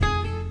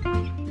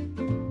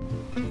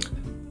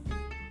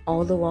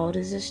All the world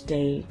is a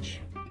stage.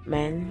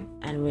 Men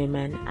and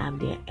women have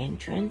their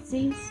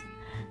entrances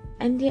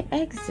and their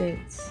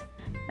exits.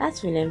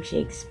 That's William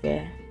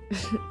Shakespeare.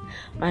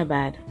 My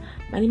bad.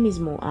 My name is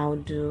Mo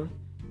Audu.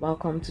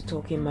 Welcome to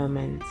Talking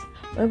Moments,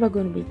 where we're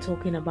going to be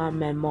talking about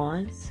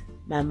memoirs,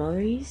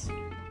 memories,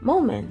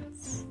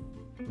 moments,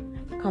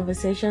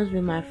 conversations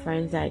with my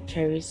friends I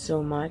cherish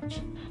so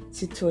much,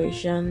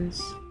 situations,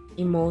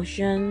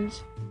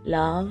 emotions,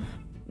 love,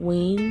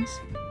 wins,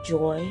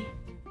 joy,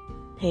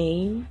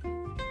 pain.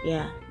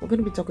 Yeah, we're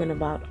going to be talking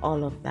about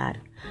all of that.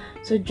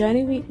 So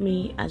journey with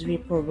me as we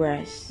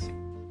progress.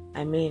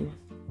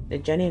 The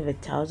journey of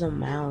 1,000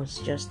 miles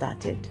just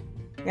started.